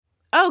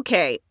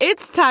Okay,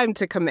 it's time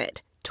to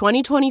commit.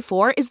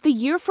 2024 is the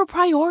year for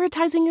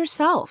prioritizing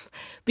yourself.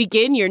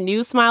 Begin your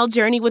new smile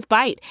journey with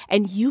Byte,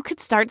 and you could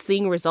start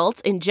seeing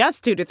results in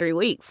just 2 to 3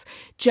 weeks.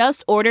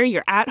 Just order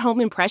your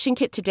at-home impression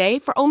kit today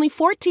for only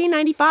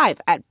 $14.95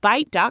 at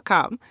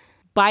Byte.com.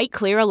 Byte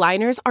Clear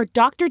aligners are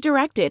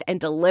doctor-directed and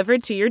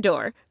delivered to your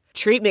door.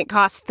 Treatment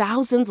costs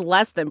thousands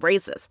less than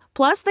braces.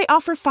 Plus, they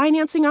offer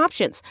financing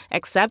options,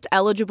 accept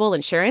eligible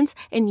insurance,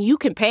 and you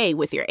can pay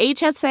with your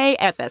HSA,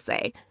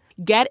 FSA.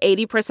 Get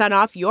 80%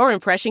 off your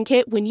impression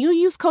kit when you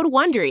use code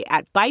WONDERY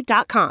at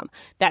Byte.com.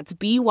 That's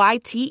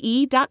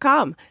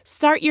BYTE.com.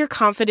 Start your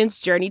confidence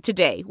journey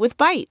today with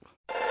Byte.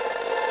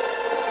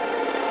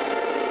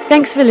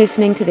 Thanks for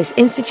listening to this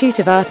Institute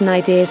of Art and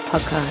Ideas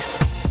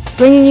podcast,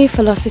 bringing you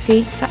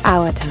philosophy for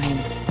our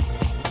times.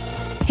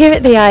 Here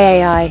at the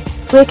IAI,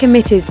 we're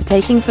committed to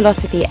taking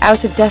philosophy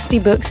out of dusty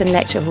books and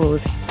lecture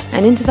halls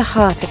and into the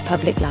heart of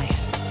public life.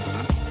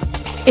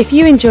 If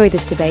you enjoy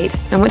this debate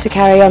and want to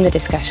carry on the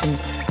discussion,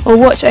 or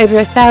watch over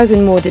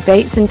 1,000 more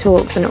debates and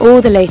talks on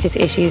all the latest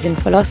issues in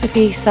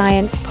philosophy,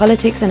 science,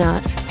 politics and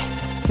arts,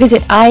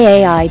 visit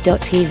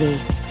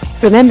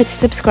iai.tv. Remember to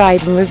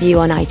subscribe and review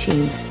on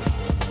iTunes.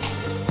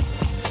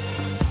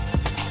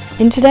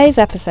 In today's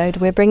episode,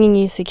 we're bringing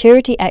you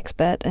security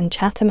expert and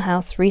Chatham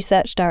House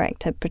Research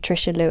Director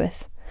Patricia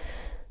Lewis.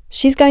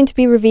 She's going to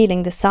be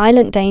revealing the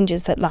silent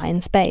dangers that lie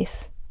in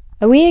space.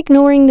 Are we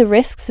ignoring the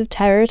risks of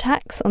terror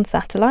attacks on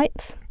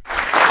satellites?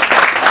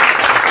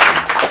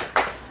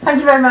 Thank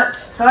you very much.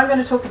 So I'm going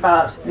to talk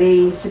about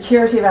the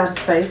security of outer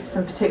space,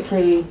 and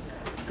particularly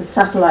the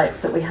satellites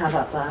that we have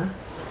up there,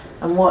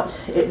 and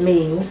what it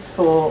means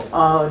for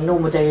our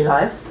normal daily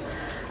lives,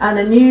 and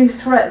a new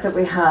threat that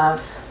we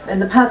have. In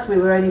the past, we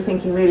were only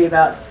thinking really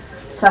about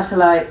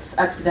satellites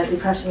accidentally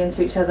crashing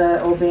into each other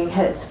or being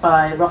hit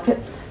by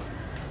rockets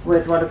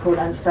with what are called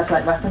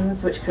anti-satellite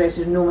weapons, which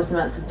created enormous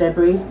amounts of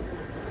debris.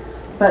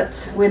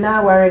 But we're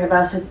now worrying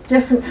about a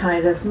different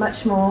kind of,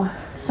 much more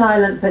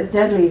silent but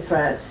deadly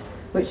threat,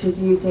 which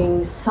is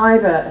using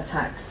cyber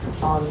attacks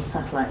on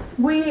satellites.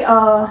 We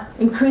are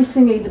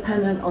increasingly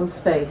dependent on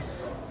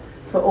space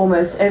for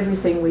almost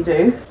everything we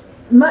do.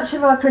 Much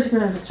of our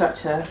critical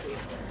infrastructure,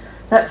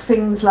 that's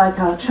things like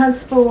our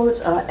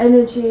transport, our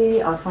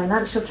energy, our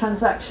financial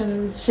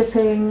transactions,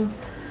 shipping,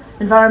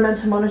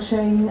 environmental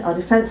monitoring, our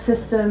defense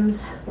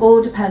systems,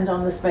 all depend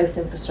on the space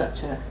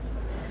infrastructure.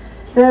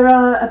 There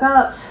are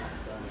about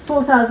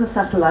 4,000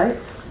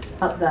 satellites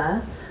up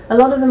there. A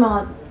lot of them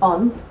aren't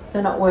on.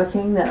 They're not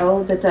working, they're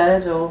old, they're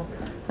dead, or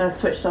they're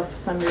switched off for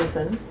some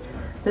reason.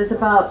 There's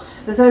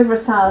over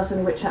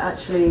 1,000 which are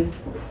actually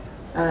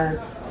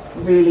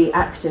really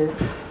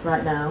active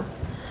right now.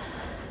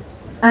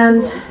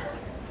 And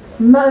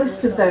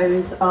most of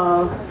those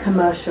are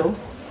commercial,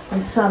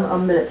 and some are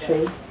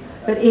military,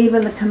 but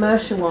even the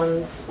commercial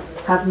ones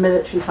have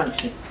military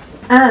functions.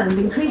 And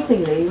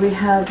increasingly, we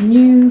have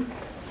new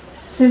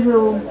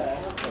civil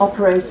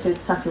operated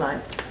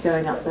satellites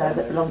going up there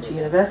that belong to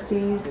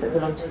universities, that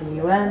belong to the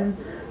UN,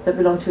 that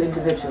belong to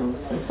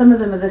individuals, and some of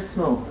them are this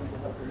small.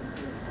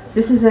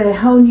 This is a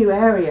whole new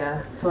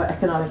area for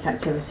economic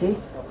activity.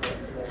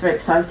 It's very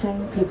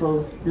exciting.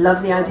 People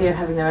love the idea of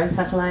having their own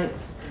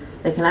satellites.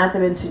 They can add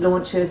them into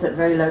launchers at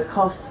very low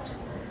cost.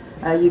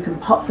 You can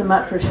pop them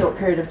up for a short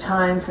period of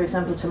time, for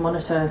example, to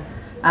monitor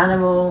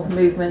animal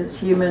movements,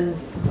 human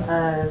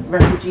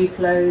refugee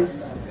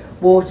flows,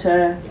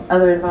 water,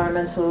 other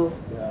environmental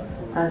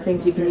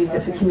things. You can use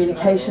it for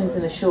communications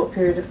in a short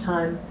period of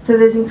time. So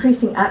there's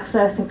increasing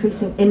access,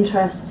 increasing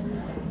interest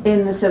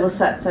in the civil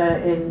sector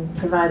in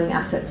providing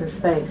assets in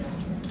space.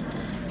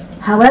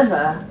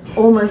 However,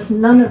 almost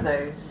none of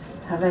those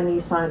have any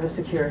cyber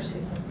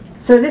security.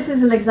 So this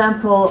is an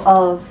example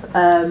of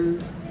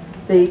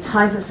the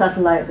type of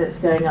satellite that's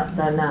going up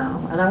there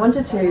now. And I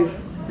wanted to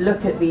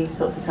look at these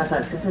sorts of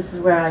satellites because this is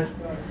where I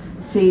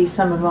see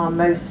some of our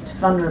most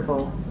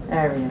vulnerable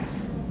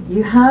areas.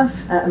 You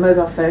have a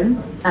mobile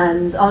phone,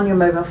 and on your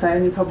mobile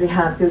phone you probably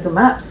have Google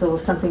Maps or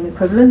something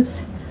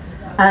equivalent,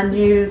 and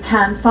you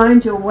can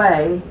find your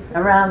way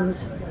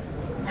around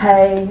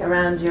Hay,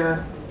 around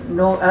your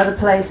other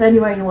place,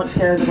 anywhere you want to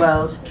go in the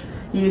world,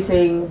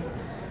 using,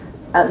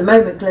 at the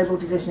moment, Global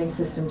Positioning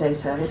System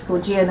data. It's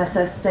called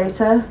GNSS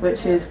data,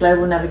 which is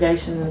Global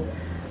Navigation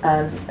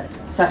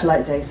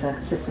Satellite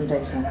Data, System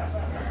data.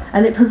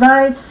 And it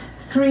provides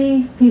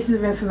 3 pieces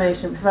of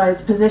information. It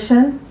provides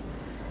position,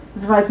 it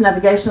provides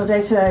navigational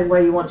data and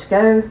where you want to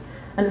go,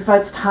 and it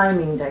provides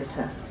timing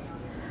data.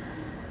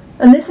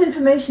 And this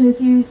information is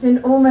used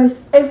in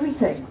almost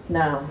everything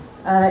now.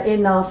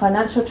 In our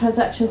financial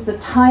transactions, the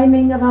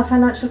timing of our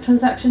financial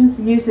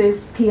transactions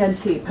uses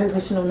PNT,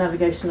 positional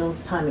navigational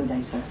timing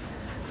data,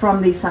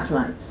 from these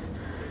satellites.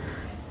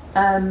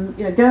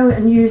 Go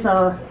and use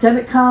our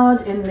debit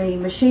card in the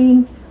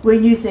machine.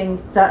 We're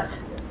using that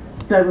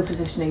global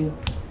positioning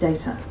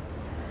data.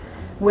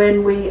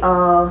 When we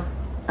are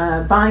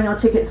buying our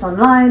tickets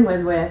online,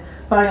 when we're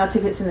buying our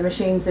tickets in the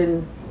machines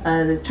in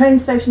the train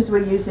stations,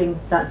 we're using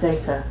that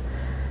data.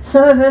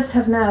 Some of us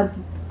have now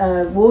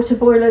water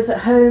boilers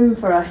at home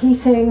for our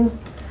heating.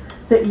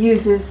 that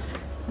uses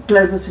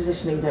global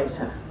positioning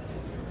data,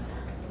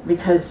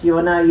 because you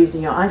are now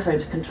using your iPhone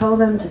to control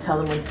them, to tell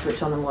them when to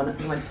switch on and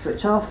when to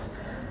switch off.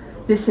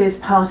 This is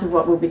part of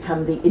what will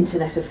become the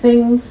Internet of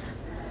Things.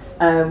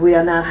 We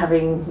are now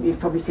having,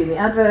 you've probably seen the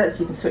adverts,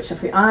 you can switch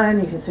off your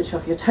iron, you can switch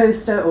off your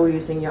toaster, or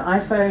using your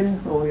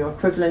iPhone, or your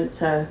equivalent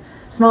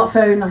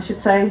smartphone, I should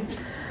say.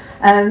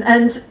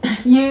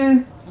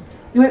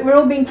 We're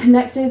all being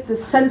connected. The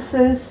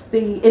sensors,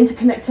 the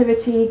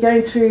interconnectivity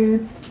going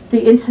through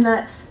the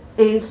internet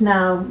is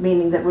now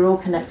meaning that we're all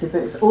connected,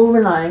 but it's all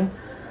relying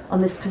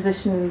on this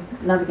position,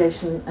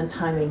 navigation, and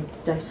timing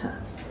data.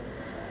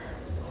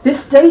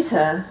 This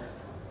data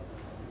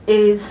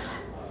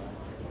is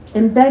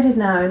embedded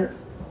now in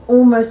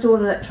almost all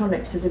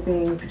electronics that are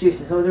being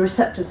produced, or the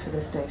receptors for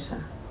this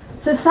data.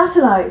 So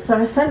satellites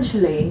are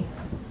essentially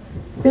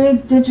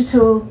big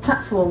digital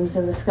platforms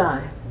in the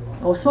sky,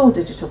 or small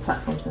digital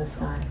platforms in the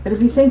sky. But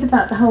if you think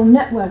about the whole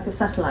network of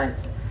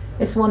satellites,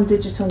 it's one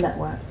digital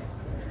network.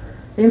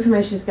 The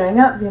information is going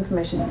up, the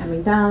information is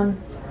coming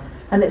down,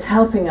 and it's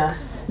helping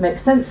us make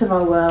sense of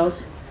our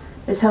world,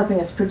 it's helping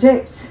us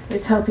predict,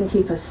 it's helping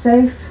keep us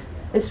safe.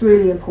 It's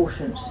really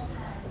important.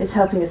 It's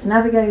helping us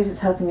navigate,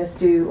 it's helping us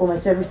do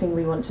almost everything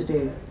we want to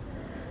do.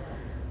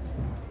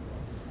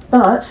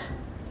 But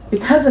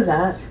because of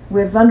that,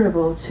 we're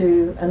vulnerable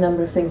to a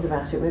number of things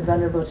about it. We're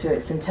vulnerable to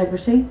its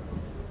integrity.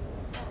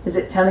 Is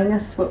it telling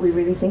us what we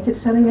really think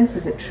it's telling us?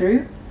 Is it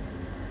true?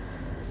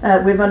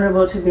 We're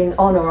vulnerable to being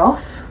on or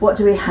off. What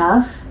do we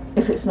have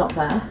if it's not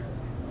there?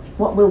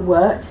 What will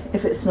work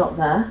if it's not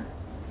there?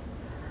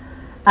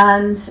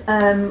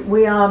 And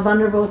we are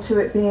vulnerable to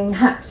it being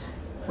hacked.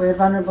 We're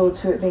vulnerable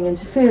to it being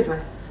interfered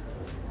with.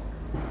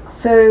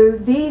 So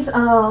these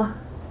are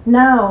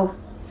now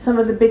some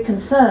of the big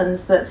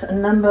concerns that a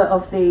number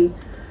of the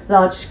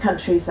large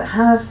countries that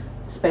have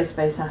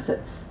space-based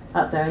assets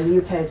out there, and the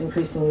UK is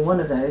increasingly one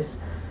of those.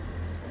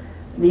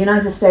 The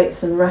United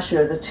States and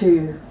Russia are the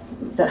two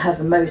that have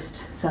the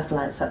most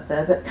satellites up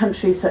there, but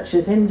countries such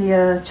as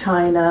India,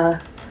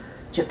 China,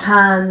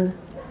 Japan,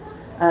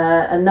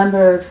 a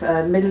number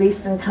of Middle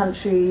Eastern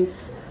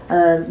countries,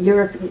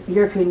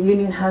 European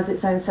Union has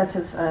its own set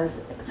of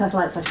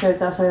satellites, I showed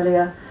that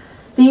earlier.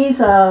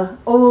 These are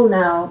all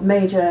now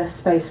major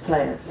space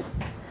players.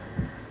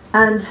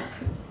 And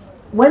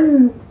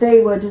when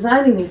they were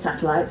designing these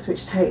satellites,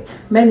 which take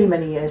many,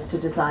 many years to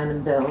design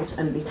and build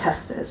and be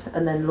tested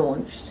and then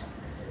launched,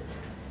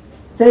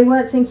 they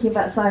weren't thinking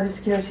about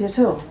cybersecurity at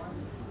all.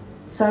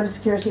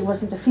 Cybersecurity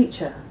wasn't a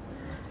feature.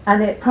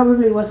 And it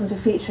probably wasn't a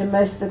feature in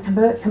most of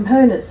the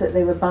components that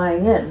they were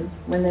buying in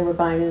when they were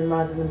buying in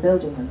rather than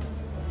building them.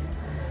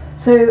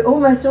 So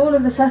almost all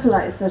of the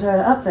satellites that are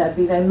up there,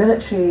 be they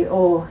military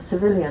or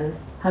civilian,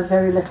 have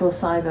very little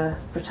cyber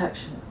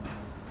protection.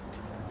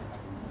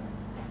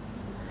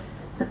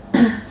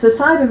 So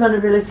cyber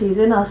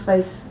vulnerabilities in our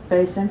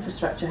space-based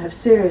infrastructure have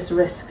serious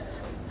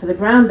risks for the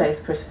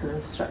ground-based critical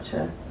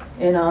infrastructure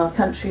in our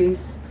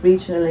countries,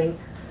 regionally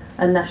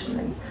and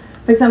nationally.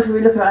 For example,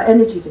 we look at our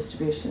energy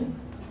distribution.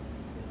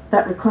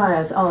 That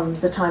requires on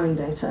the timing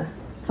data,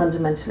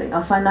 fundamentally.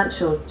 Our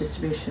financial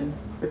distribution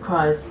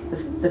requires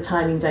the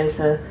timing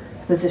data,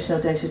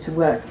 positional data to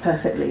work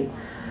perfectly.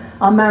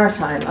 Our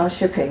maritime, our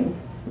shipping,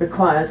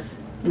 requires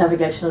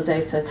navigational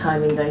data,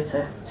 timing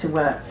data to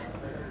work.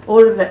 All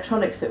of the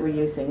electronics that we're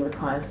using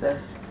requires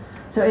this.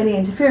 So any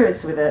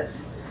interference with it,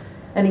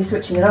 any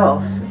switching it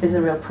off, is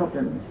a real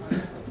problem.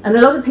 And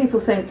a lot of people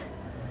think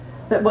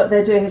that what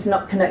they're doing is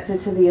not connected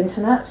to the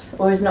internet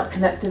or is not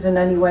connected in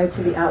any way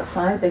to the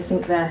outside. They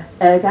think they're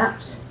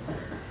air-gapped.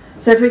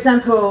 So, for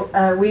example,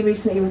 we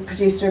recently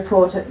produced a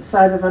report at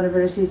cyber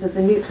vulnerabilities of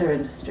the nuclear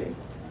industry.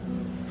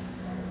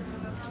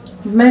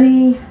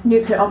 Many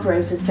nuclear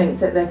operators think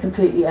that they're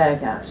completely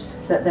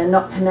air-gapped, that they're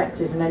not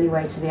connected in any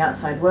way to the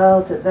outside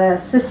world, that their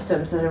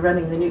systems that are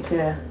running the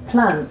nuclear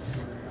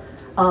plants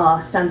are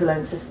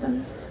standalone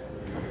systems.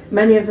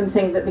 Many of them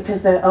think that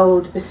because they're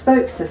old,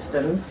 bespoke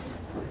systems,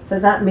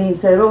 that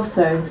means they're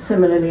also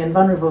similarly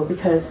invulnerable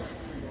because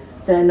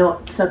they're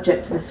not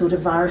subject to the sort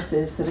of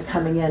viruses that are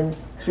coming in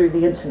through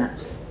the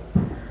internet.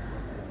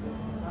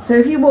 So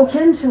if you walk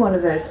into one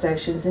of those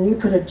stations and you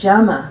put a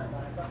jammer,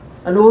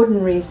 an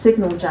ordinary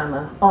signal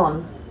jammer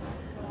on,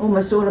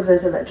 almost all of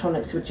those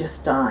electronics would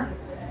just die.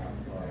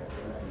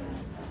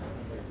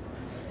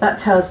 That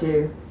tells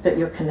you that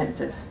you're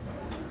connected.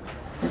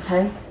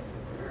 Okay?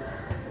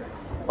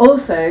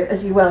 Also,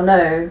 as you well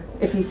know,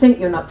 if you think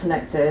you're not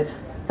connected,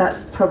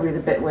 that's probably the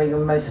bit where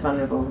you're most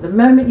vulnerable. The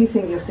moment you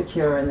think you're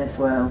secure in this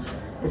world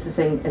is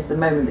the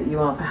moment that you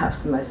are perhaps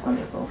the most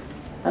vulnerable.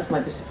 That's my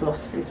bit of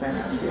philosophy thrown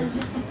out to you.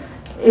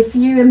 If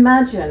you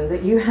imagine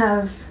that you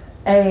have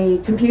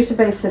a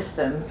computer-based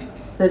system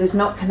that is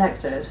not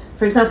connected,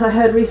 for example, I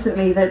heard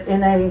recently that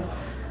in a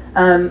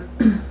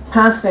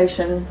power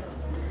station,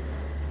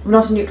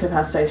 not a nuclear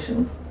power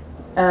station,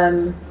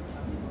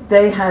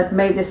 they had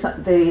made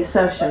the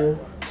assertion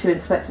to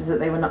inspectors that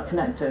they were not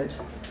connected.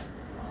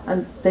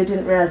 And they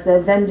didn't realize their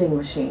vending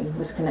machine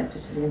was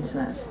connected to the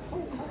internet.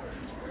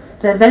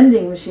 their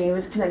vending machine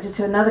was connected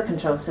to another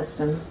control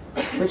system,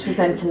 which was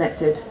then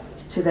connected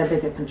to their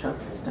bigger control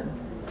system.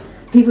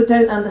 People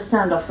don't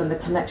understand often the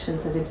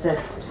connections that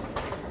exist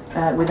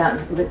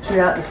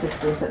throughout the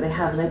systems that they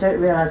have, and they don't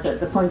realise that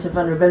the point of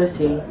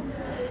vulnerability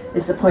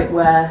is the point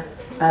where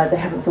they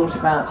haven't thought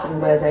about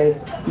and where they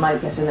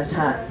might get an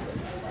attack.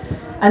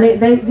 And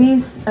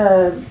these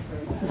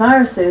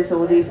viruses,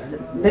 or these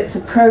bits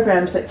of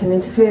programs that can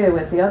interfere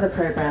with the other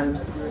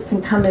programs,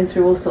 can come in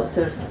through all sorts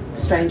of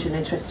strange and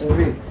interesting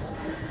routes.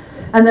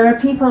 And there are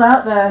people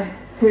out there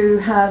who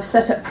have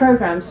set up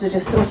programs to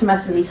just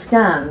automatically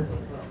scan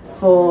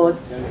for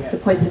the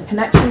points of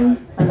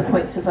connection and the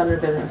points of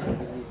vulnerability.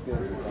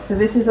 So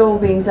this is all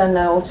being done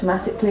now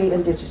automatically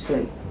and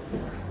digitally.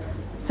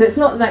 So it's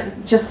not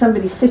like just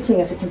somebody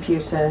sitting at a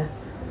computer,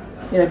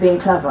 being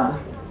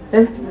clever.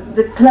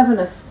 The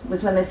cleverness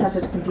was when they sat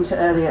at a computer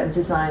earlier and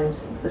designed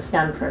the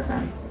scan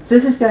program. So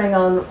this is going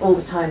on all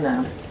the time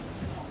now.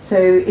 So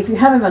if you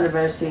have a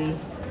vulnerability,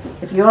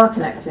 if you are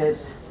connected,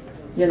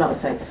 you're not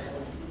safe.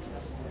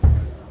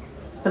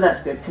 But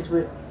that's good, because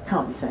we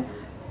can't be safe.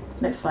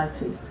 Next slide,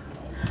 please.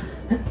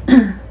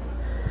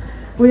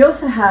 We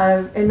also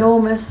have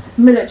enormous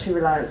military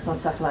reliance on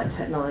satellite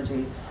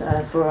technologies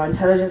for our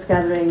intelligence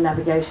gathering,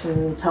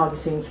 navigation,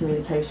 targeting,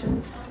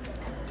 communications.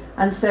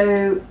 And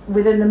so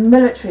within the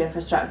military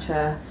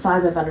infrastructure,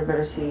 cyber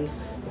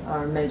vulnerabilities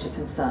are a major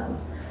concern.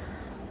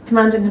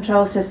 Command and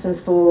control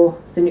systems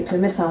for the nuclear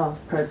missile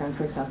program,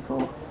 for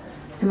example.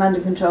 Command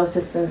and control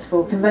systems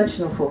for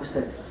conventional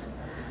forces.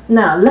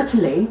 Now,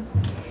 luckily,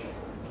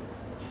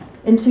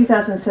 in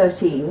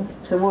 2013,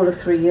 so all of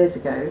 3 years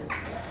ago,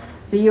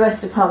 the US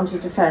Department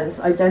of Defense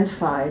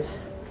identified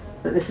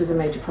that this was a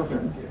major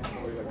problem.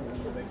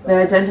 They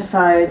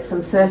identified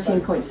some 13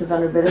 points of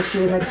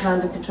vulnerability in their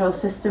command and control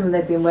system, and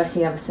they've been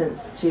working ever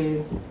since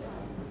to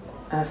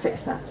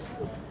fix that.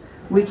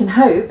 We can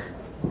hope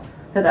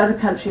that other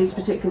countries,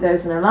 particularly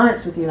those in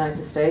alliance with the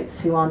United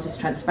States, who aren't as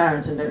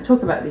transparent and don't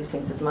talk about these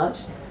things as much,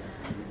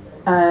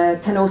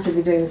 can also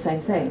be doing the same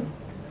thing.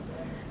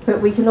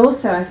 But we can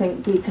also, I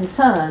think, be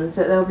concerned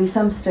that there will be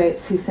some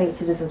states who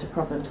think it isn't a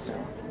problem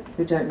still,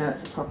 who don't know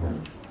it's a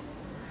problem.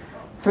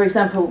 For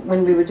example,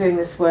 when we were doing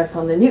this work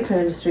on the nuclear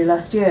industry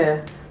last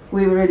year,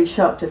 we were really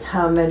shocked as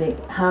how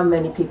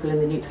many people in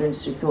the nuclear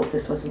industry thought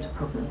this wasn't a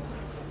problem.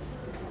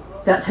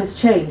 That has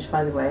changed,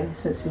 by the way,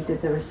 since we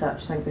did the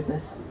research, thank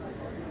goodness.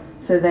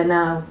 So they're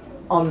now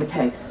on the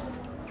case.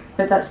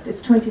 But it's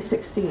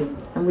 2016,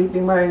 and we've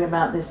been worrying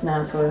about this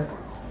now for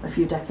a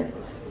few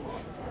decades.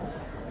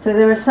 So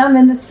there are some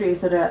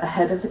industries that are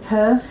ahead of the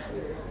curve.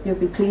 You'll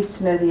be pleased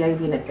to know the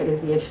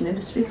aviation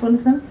industry is one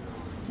of them.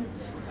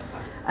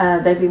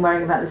 They've been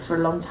worrying about this for a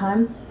long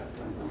time.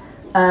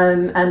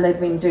 And they've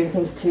been doing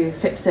things to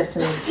fix it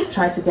and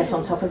try to get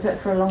on top of it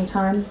for a long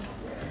time.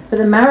 But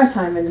the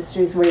maritime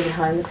industry is way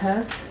behind the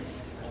curve.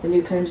 The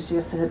nuclear industry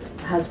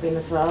has been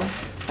as well.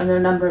 And there are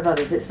a number of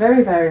others. It's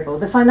very variable.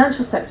 The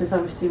financial sector is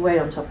obviously way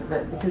on top of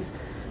it because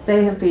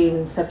they have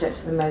been subject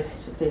to the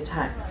most of the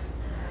attacks.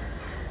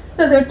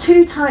 Now, there are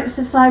two types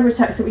of cyber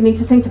attacks that we need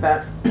to think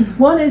about.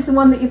 One is the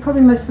one that you're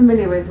probably most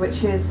familiar with,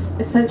 which is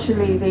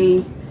essentially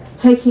the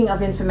taking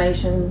of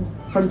information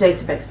from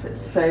databases.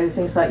 So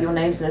things like your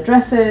names and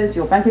addresses,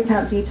 your bank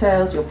account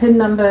details, your PIN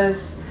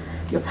numbers,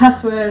 your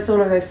passwords,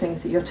 all of those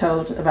things that you're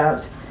told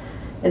about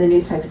in the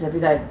newspapers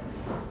every day.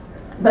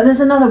 But there's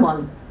another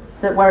one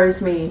that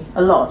worries me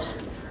a lot,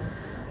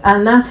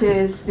 and that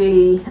is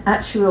the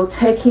actual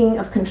taking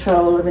of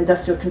control of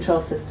industrial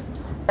control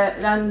systems.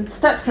 And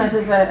Stuxnet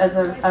as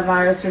a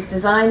virus was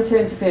designed to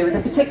interfere with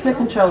a particular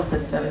control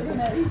system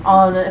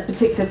on a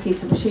particular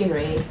piece of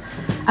machinery.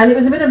 And it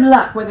was a bit of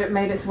luck whether it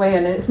made its way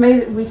in.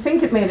 And we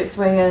think it made its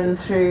way in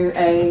through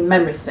a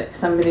memory stick.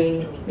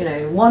 Somebody,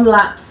 one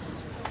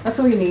lapse, that's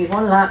all you need,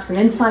 one lapse, an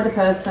insider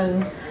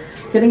person,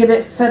 getting a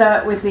bit fed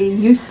up with the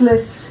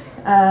useless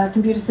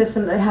computer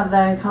system that they have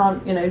there and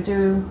can't,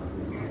 do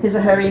his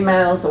or her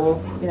emails or,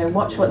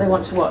 watch what they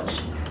want to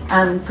watch,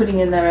 and putting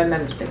in their own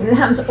memory stick. And it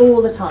happens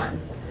all the time.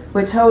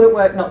 We're told at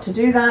work not to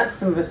do that.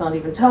 Some of us aren't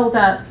even told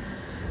that.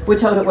 We're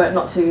told at work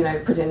not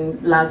to, put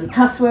in lousy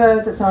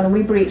passwords and so on, and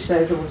we breach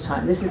those all the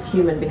time. This is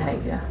human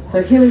behaviour.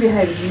 So human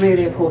behaviour is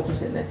really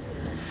important in this.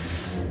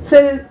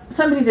 So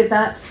somebody did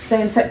that.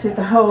 They infected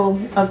the whole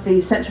of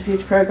the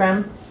centrifuge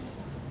program.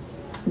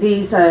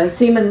 These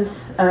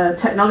Siemens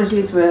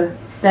technologies were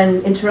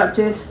then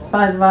interrupted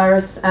by the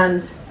virus,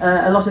 and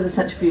a lot of the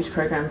centrifuge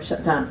program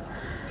shut down.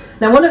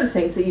 Now, one of the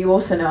things that you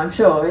also know, I'm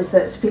sure, is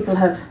that people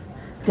have,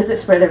 because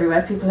it's spread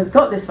everywhere, people have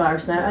got this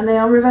virus now and they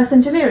are reverse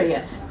engineering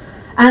it.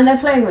 And they're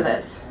playing with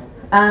it.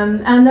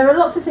 And there are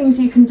lots of things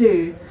you can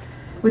do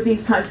with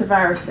these types of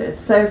viruses.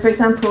 So, for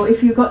example,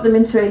 if you got them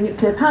into a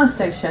nuclear power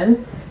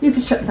station, you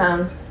could shut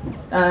down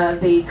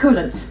the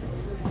coolant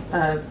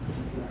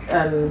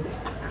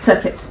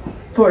circuit,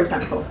 for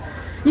example.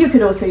 You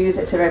could also use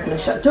it to open and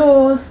shut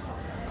doors.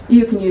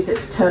 You can use it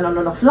to turn on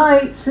and off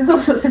lights. There's all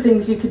sorts of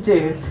things you could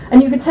do.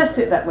 And you could test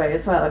it that way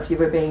as well if you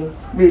were being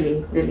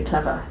really, really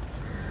clever.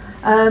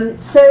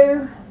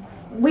 So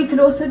we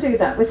could also do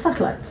that with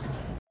satellites.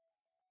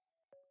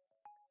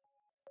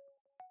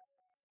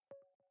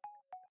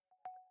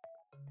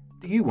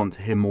 Do you want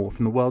to hear more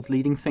from the world's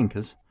leading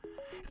thinkers?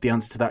 If the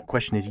answer to that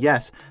question is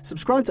yes,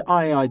 subscribe to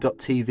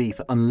iai.tv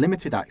for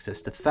unlimited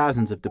access to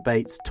thousands of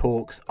debates,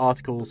 talks,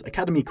 articles,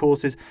 academy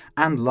courses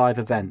and live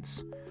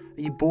events.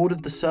 Are you bored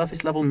of the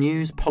surface level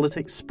news,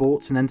 politics,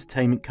 sports and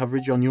entertainment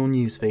coverage on your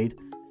newsfeed?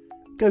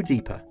 Go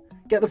deeper,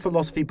 get the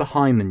philosophy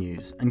behind the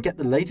news and get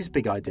the latest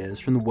big ideas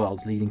from the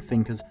world's leading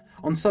thinkers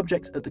on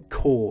subjects at the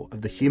core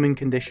of the human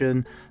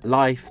condition,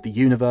 life, the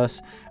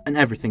universe and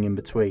everything in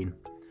between.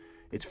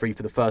 It's free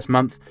for the first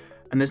month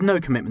and there's no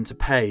commitment to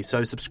pay,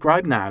 so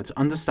subscribe now to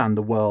understand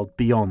the world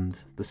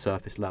beyond the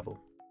surface level.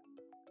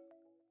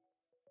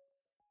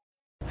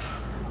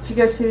 If you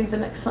go to the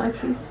next slide,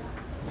 please.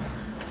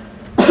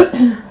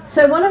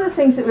 So one of the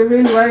things that we're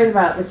really worried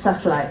about with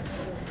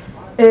satellites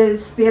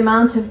is the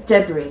amount of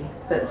debris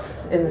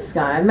that's in the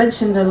sky. I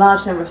mentioned a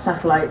large number of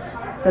satellites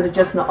that are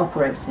just not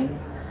operating.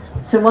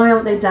 So why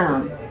aren't they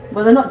down?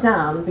 Well, they're not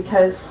down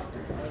because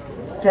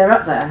they're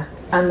up there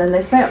and then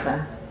they stay up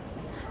there.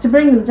 To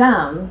bring them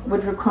down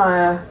would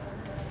require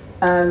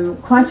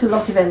quite a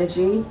lot of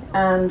energy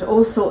and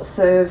all sorts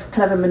of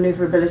clever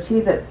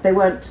manoeuvrability that they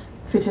weren't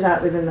fitted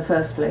out with in the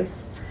first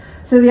place.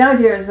 So the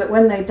idea is that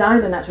when they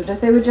died a natural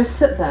death, they would just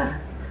sit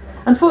there.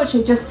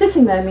 Unfortunately, just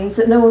sitting there means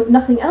that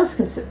nothing else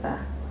can sit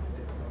there.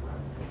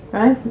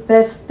 Right?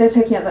 They're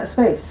taking up that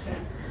space.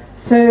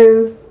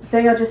 So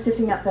they are just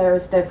sitting up there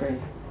as debris.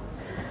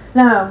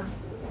 Now,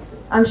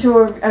 I'm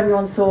sure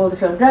everyone saw the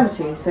film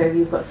Gravity, so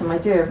you've got some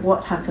idea of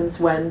what happens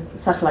when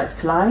satellites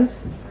collide,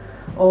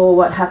 or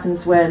what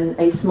happens when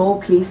a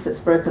small piece that's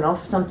broken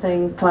off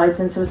something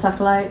collides into a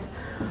satellite,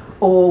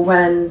 or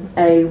when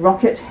a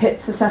rocket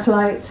hits a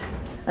satellite,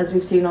 as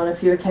we've seen on a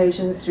few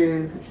occasions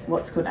through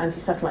what's called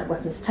anti-satellite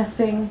weapons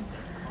testing,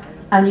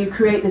 and you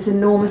create this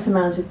enormous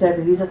amount of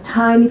debris. These are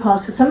tiny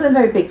particles, some of them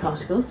very big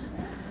particles,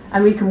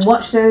 and we can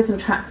watch those and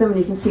track them, and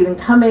you can see them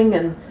coming,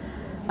 and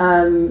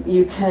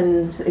you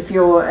can, if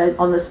you're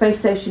on the space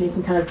station, you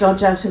can kind of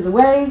dodge out of the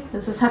way,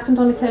 as has happened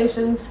on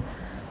occasions.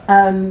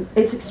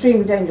 It's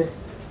extremely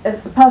dangerous. A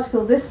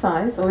particle this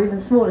size, or even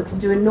smaller, can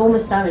do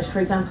enormous damage, for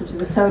example, to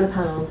the solar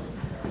panels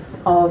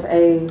of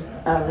a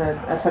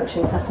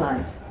functioning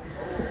satellite.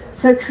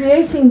 So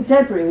creating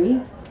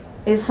debris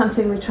is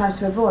something we try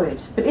to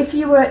avoid. But if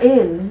you were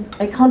in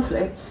a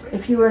conflict,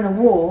 if you were in a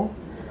war,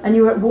 and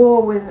you were at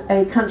war with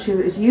a country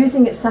that was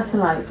using its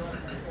satellites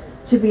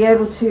to be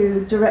able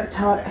to direct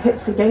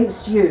hits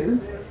against you,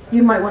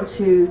 you might want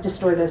to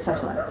destroy those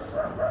satellites.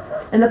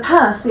 In the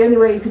past, the only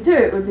way you could do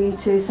it would be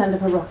to send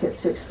up a rocket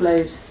to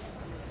explode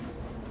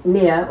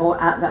near or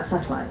at that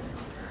satellite.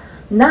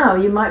 Now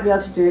you might be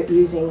able to do it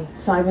using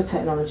cyber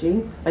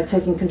technology by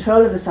taking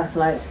control of the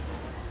satellite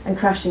and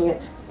crashing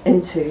it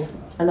into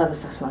another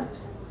satellite.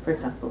 For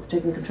example,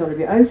 taking control of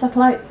your own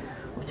satellite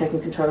or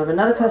taking control of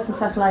another person's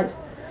satellite.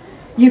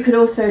 You could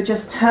also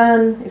just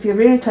turn, if you're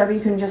really clever, you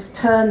can just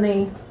turn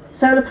the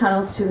solar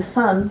panels to the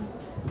sun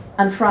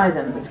and fry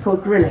them. It's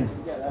called grilling.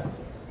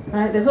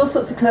 Right? There's all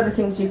sorts of clever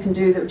things you can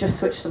do that would just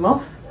switch them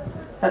off.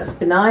 That's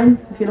benign,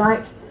 if you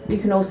like. You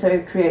can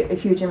also create a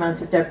huge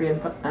amount of debris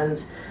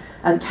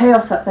and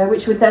chaos up there,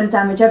 which would then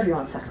damage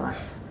everyone's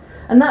satellites.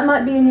 And that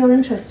might be in your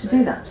interest to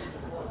do that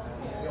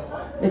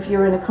if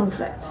you're in a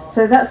conflict.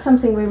 So that's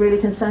something we're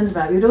really concerned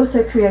about. You'd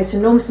also create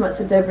enormous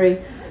amounts of debris,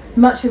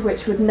 much of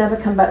which would never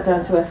come back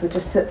down to Earth, would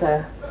just sit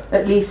there,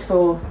 at least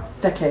for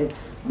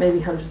decades,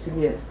 maybe hundreds of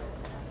years.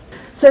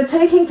 So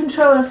taking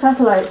control of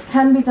satellites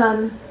can be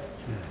done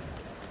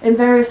in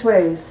various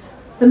ways.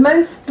 The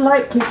most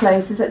likely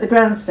place is at the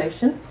ground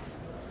station.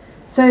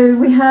 So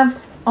we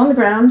have on the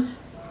ground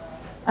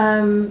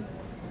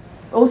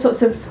all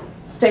sorts of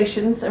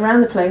stations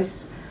around the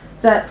place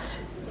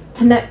that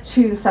connect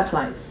to the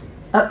satellites,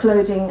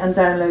 uploading and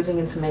downloading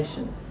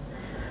information.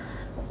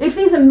 If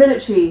these are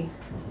military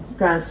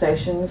ground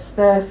stations,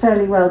 they're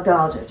fairly well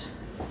guarded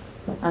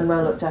and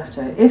well looked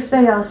after. If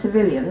they are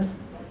civilian,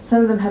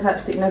 some of them have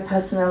absolutely no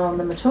personnel on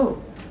them at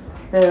all.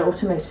 They're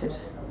automated.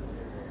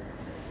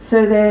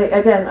 So they,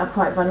 again, are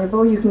quite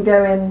vulnerable. You can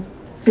go in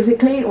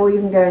physically or you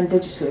can go in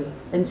digitally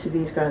into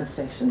these ground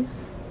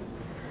stations.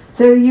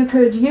 So you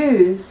could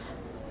use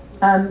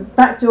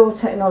backdoor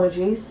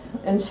technologies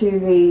into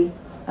the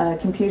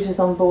computers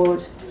on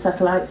board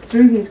satellites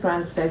through these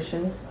ground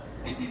stations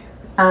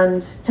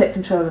and take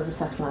control of the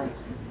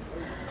satellite.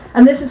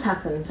 And this has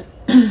happened.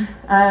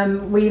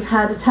 We've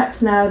had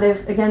attacks now.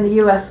 Again,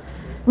 the US,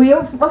 we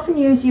often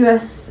use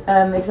US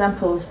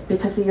examples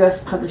because the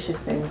US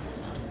publishes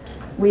things.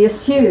 We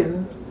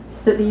assume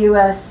that the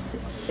US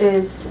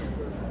is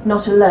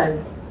not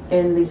alone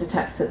in these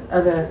attacks, that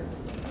other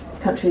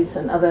countries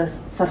and other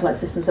satellite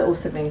systems are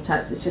also being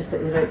attacked. It's just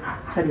that they don't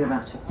tell you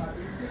about it.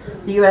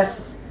 The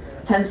US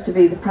tends to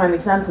be the prime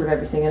example of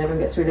everything, and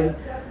everyone gets really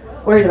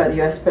worried about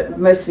the US, but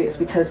mostly it's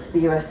because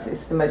the US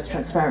is the most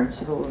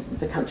transparent of all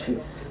the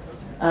countries.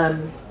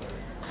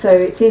 So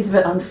it seems a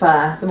bit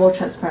unfair. The more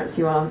transparent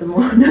you are, the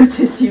more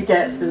notice you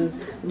get and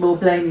the more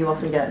blame you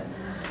often get.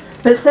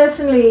 But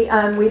certainly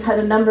we've had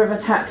a number of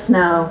attacks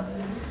now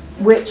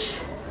which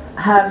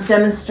have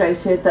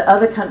demonstrated that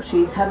other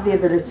countries have the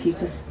ability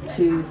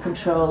to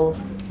control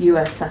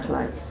US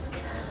satellites.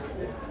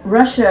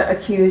 Russia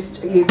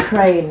accused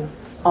Ukraine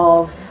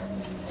of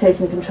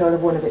taking control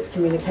of one of its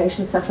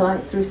communication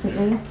satellites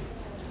recently.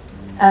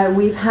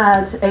 We've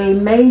had a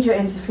major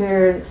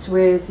interference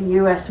with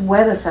US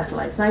weather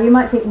satellites. Now you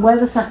might think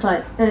weather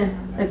satellites,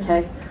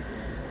 okay,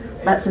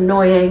 that's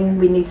annoying,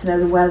 we need to know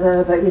the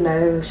weather, but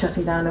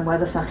shutting down a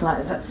weather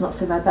satellite, that's not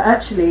so bad. But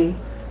actually,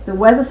 the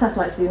weather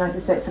satellites of the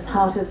United States are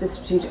part of the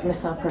Strategic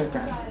Missile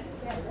Program.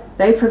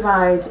 They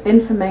provide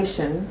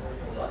information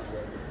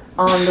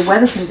on the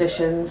weather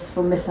conditions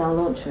for missile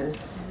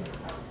launchers,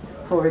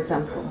 for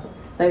example.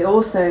 They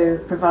also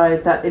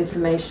provide that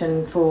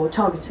information for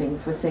targeting,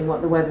 for seeing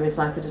what the weather is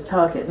like at a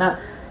target. Now,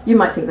 you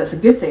might think that's a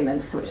good thing then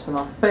to switch them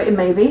off, but it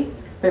may be,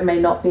 but it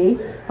may not be.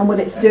 And what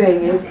it's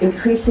doing is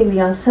increasing the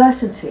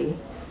uncertainty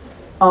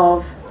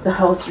of the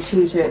whole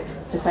strategic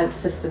defense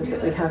systems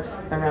that we have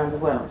around the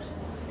world.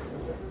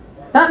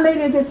 That may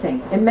be a good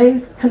thing. It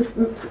may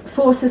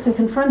force us and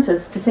confront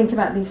us to think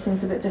about these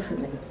things a bit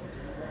differently.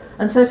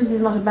 Uncertainty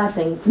is not a bad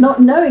thing. Not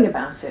knowing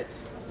about it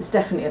is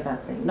definitely a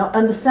bad thing. Not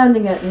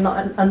understanding it and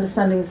not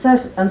understanding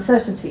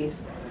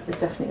uncertainties is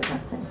definitely a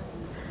bad thing.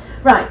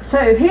 Right,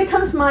 so here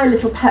comes my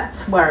little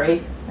pet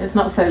worry. It's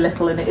not so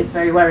little and it is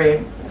very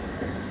worrying.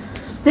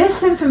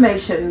 This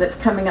information that's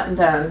coming up and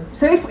down,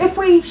 so if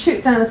we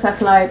shoot down a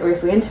satellite, or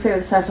if we interfere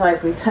with a satellite,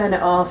 if we turn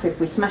it off, if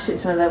we smash it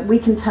to another, we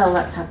can tell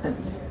that's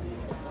happened.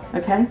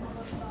 Okay?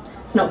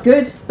 It's not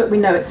good, but we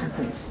know it's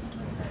happened.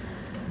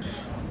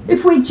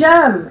 If we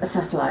jam a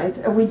satellite,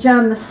 or we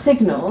jam the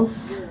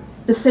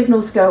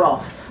signals go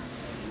off.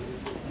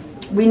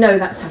 We know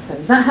that's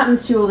happened. That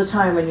happens to you all the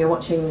time when you're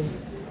watching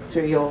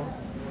through your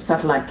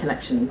satellite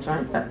connections,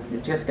 right?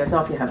 That just goes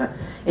off, you have an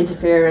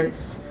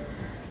interference,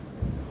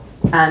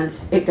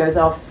 and it goes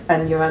off,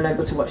 and you're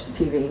unable to watch the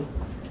TV.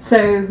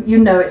 So you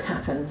know it's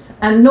happened.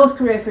 And North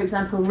Korea, for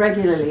example,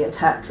 regularly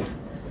attacks,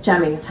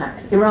 jamming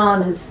attacks.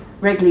 Iran has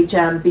regularly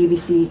jammed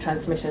BBC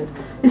transmissions.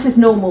 This is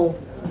normal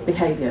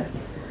behavior.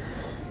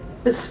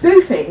 But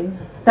spoofing,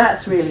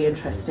 that's really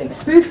interesting.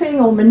 Spoofing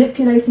or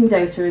manipulating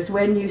data is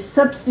when you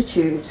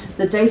substitute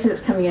the data that's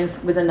coming in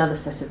with another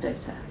set of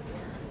data.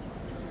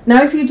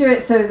 Now, if you do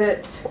it so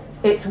that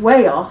it's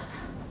way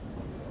off,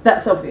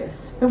 that's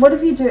obvious. But what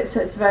if you do it so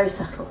it's very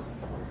subtle?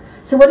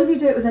 So what if you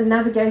do it with a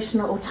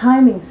navigational or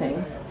timing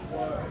thing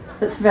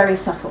that's very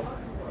subtle?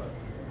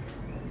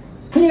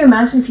 Can you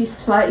imagine if you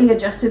slightly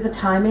adjusted the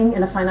timing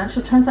in a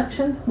financial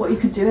transaction, what you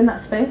could do in that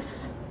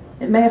space?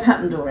 It may have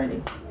happened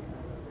already.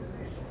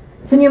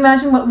 Can you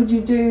imagine what would you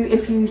do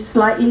if you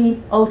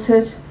slightly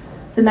altered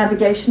the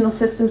navigational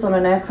systems on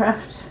an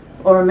aircraft,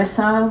 or a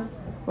missile,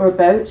 or a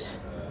boat?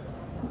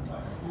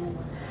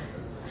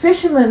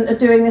 Fishermen are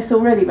doing this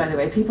already, by the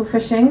way. People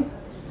fishing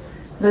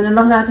that are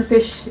not allowed to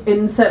fish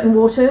in certain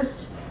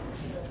waters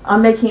are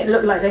making it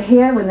look like they're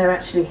here when they're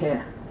actually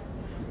here.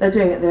 They're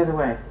doing it the other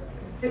way.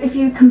 If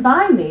you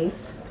combine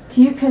these,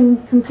 you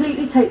can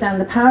completely take down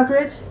the power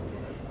grid,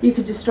 you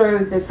could destroy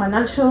the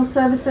financial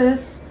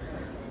services,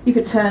 you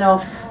could turn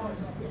off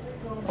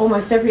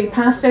almost every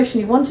power station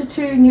you wanted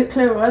to,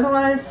 nuclear or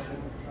otherwise.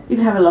 You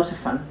could have a lot of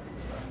fun.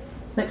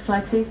 Next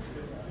slide, please.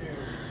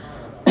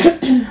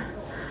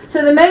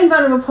 So the main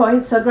vulnerable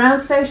points are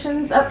ground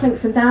stations,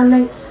 uplinks and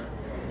downlinks,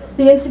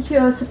 the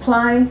insecure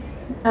supply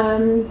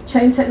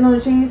chain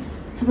technologies,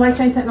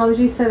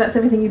 so that's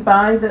everything you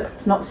buy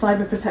that's not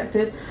cyber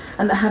protected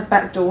and that have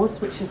back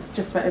doors, which is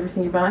just about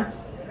everything you buy,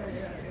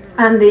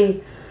 and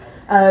the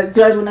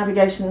global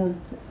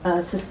navigation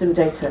system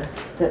data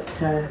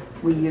that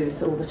we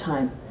use all the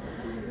time.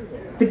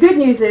 The good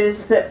news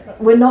is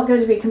that we're not going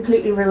to be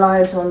completely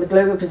reliant on the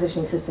global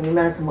positioning system, the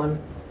American one.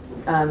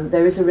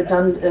 There is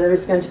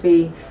going to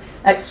be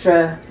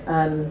extra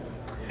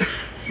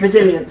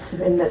resilience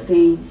in that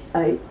the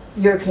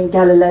European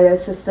Galileo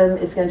system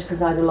is going to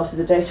provide a lot of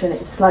the data, and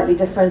it's slightly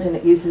different, and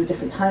it uses a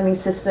different timing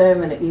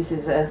system, and it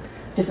uses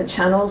different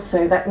channels,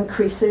 so that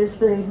increases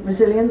the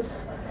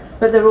resilience,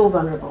 but they're all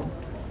vulnerable.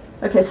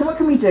 Okay, so what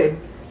can we do?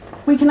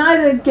 We can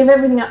either give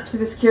everything up to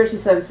the security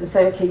service and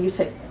say, okay, you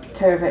take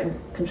care of it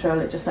and control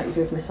it just like you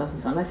do with missiles and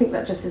so on. I think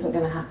that just isn't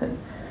going to happen.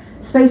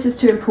 Space is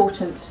too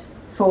important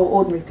for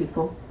ordinary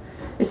people.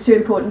 It's too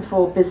important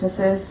for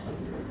businesses.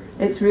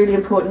 It's really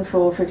important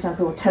for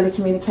example,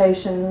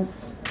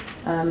 telecommunications,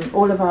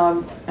 all of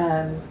our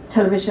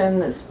television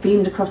that's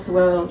beamed across the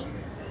world.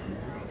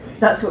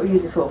 That's what we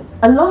use it for.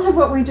 A lot of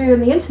what we do on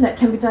the internet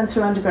can be done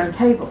through underground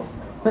cable,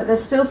 but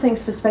there's still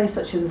things for space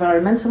such as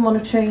environmental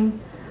monitoring,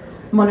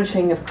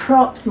 monitoring of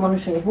crops,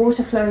 monitoring of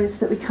water flows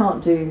that we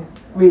can't do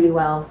really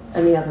well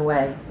any other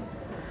way.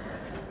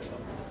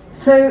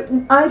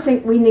 So I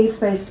think we need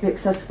space to be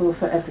accessible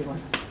for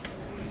everyone.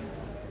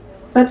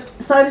 But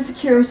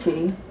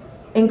cybersecurity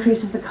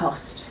increases the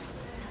cost,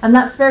 and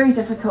that's very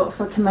difficult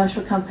for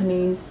commercial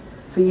companies,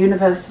 for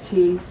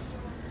universities,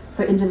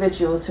 for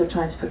individuals who are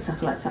trying to put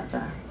satellites up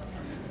there.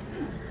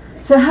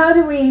 So how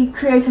do we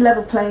create a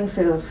level playing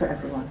field for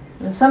everyone?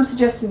 And some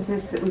suggestions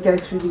is that we go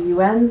through the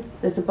UN.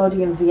 There's a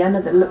body in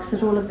Vienna that looks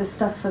at all of this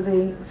stuff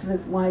in the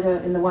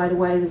wider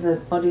way. There's a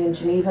body in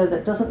Geneva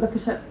that doesn't look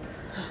at it.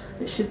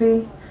 It should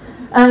be.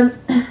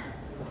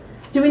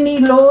 Do we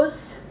need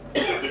laws?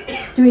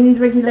 Do we need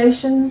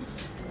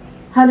regulations?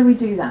 How do we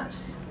do that?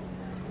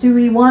 Do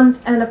we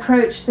want an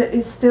approach that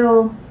is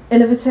still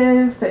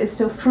innovative, that is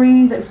still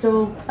free, that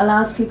still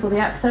allows people the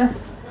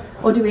access?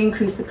 Or do we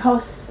increase the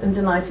costs and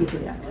deny people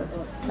the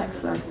access? Next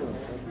slide,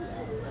 please.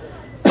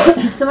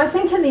 So I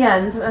think in the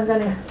end, I'm going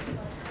to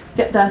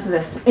get down to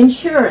this.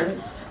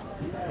 Insurance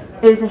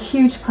is a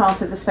huge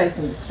part of the space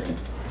industry.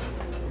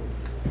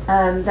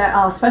 There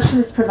are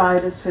specialist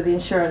providers for the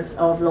insurance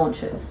of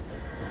launches.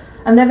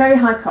 And they're very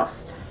high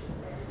cost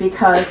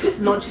because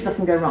launches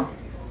often go wrong.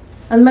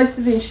 And most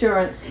of the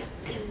insurance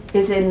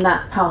is in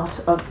that part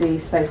of the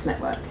space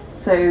network.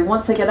 So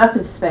once they get up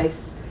into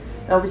space,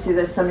 obviously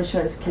there's some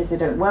insurance in case they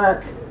don't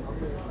work.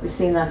 We've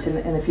seen that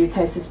in a few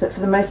cases, but for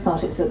the most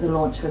part it's at the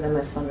launch where they're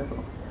most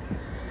vulnerable.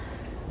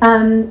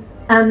 And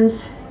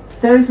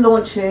those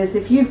launches,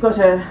 if you've got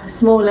a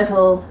small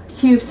little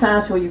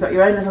CubeSat or you've got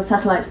your own little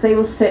satellites, they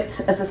will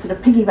sit as a sort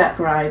of piggyback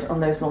ride on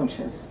those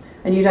launches.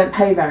 And you don't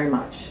pay very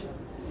much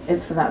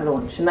for that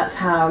launch. And that's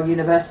how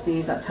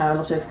universities, that's how a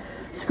lot of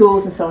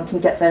schools and so on can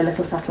get their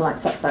little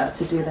satellites up there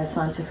to do their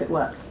scientific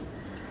work.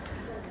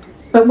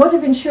 But what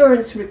if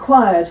insurance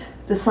required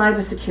the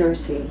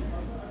cybersecurity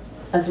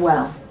as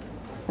well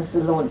as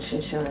the launch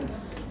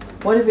insurance?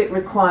 What if it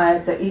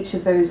required that each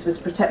of those was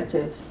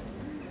protected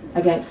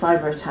against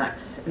cyber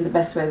attacks in the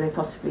best way they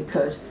possibly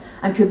could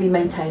and could be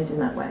maintained in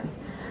that way?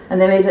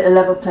 And they made it a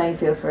level playing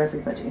field for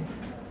everybody.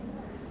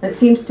 And it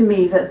seems to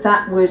me that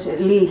that would at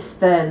least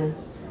then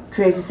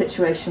create a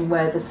situation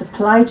where the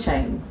supply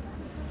chain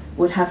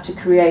would have to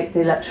create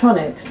the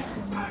electronics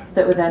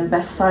that were then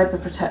best cyber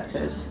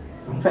protected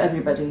for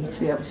everybody to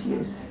be able to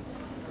use.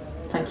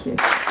 Thank you.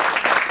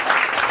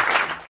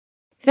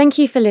 Thank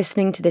you for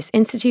listening to this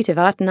Institute of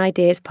Art and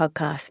Ideas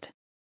podcast.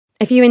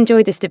 If you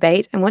enjoyed this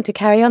debate and want to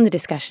carry on the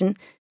discussion,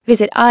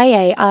 visit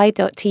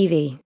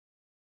iai.tv.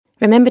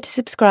 Remember to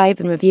subscribe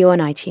and review on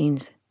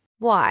iTunes.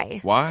 Why?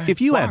 If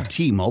you have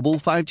T-Mobile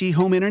 5G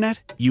home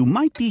internet, you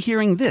might be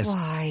hearing this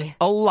Why?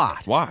 a lot.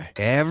 Why?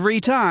 Every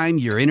time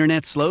your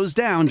internet slows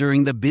down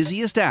during the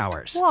busiest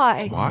hours.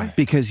 Why?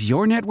 Because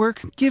your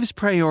network gives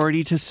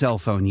priority to cell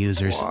phone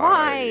users.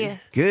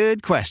 Why?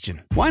 Good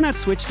question. Why not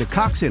switch to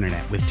Cox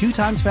Internet with 2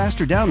 times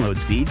faster download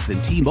speeds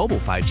than T-Mobile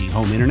 5G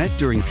home internet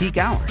during peak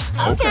hours?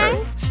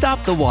 Okay.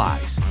 Stop the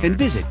whys and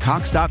visit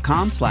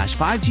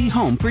cox.com/5G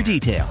home for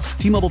details.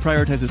 T-Mobile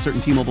prioritizes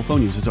certain T-Mobile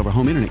phone users over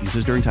home internet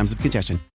users during times of congestion.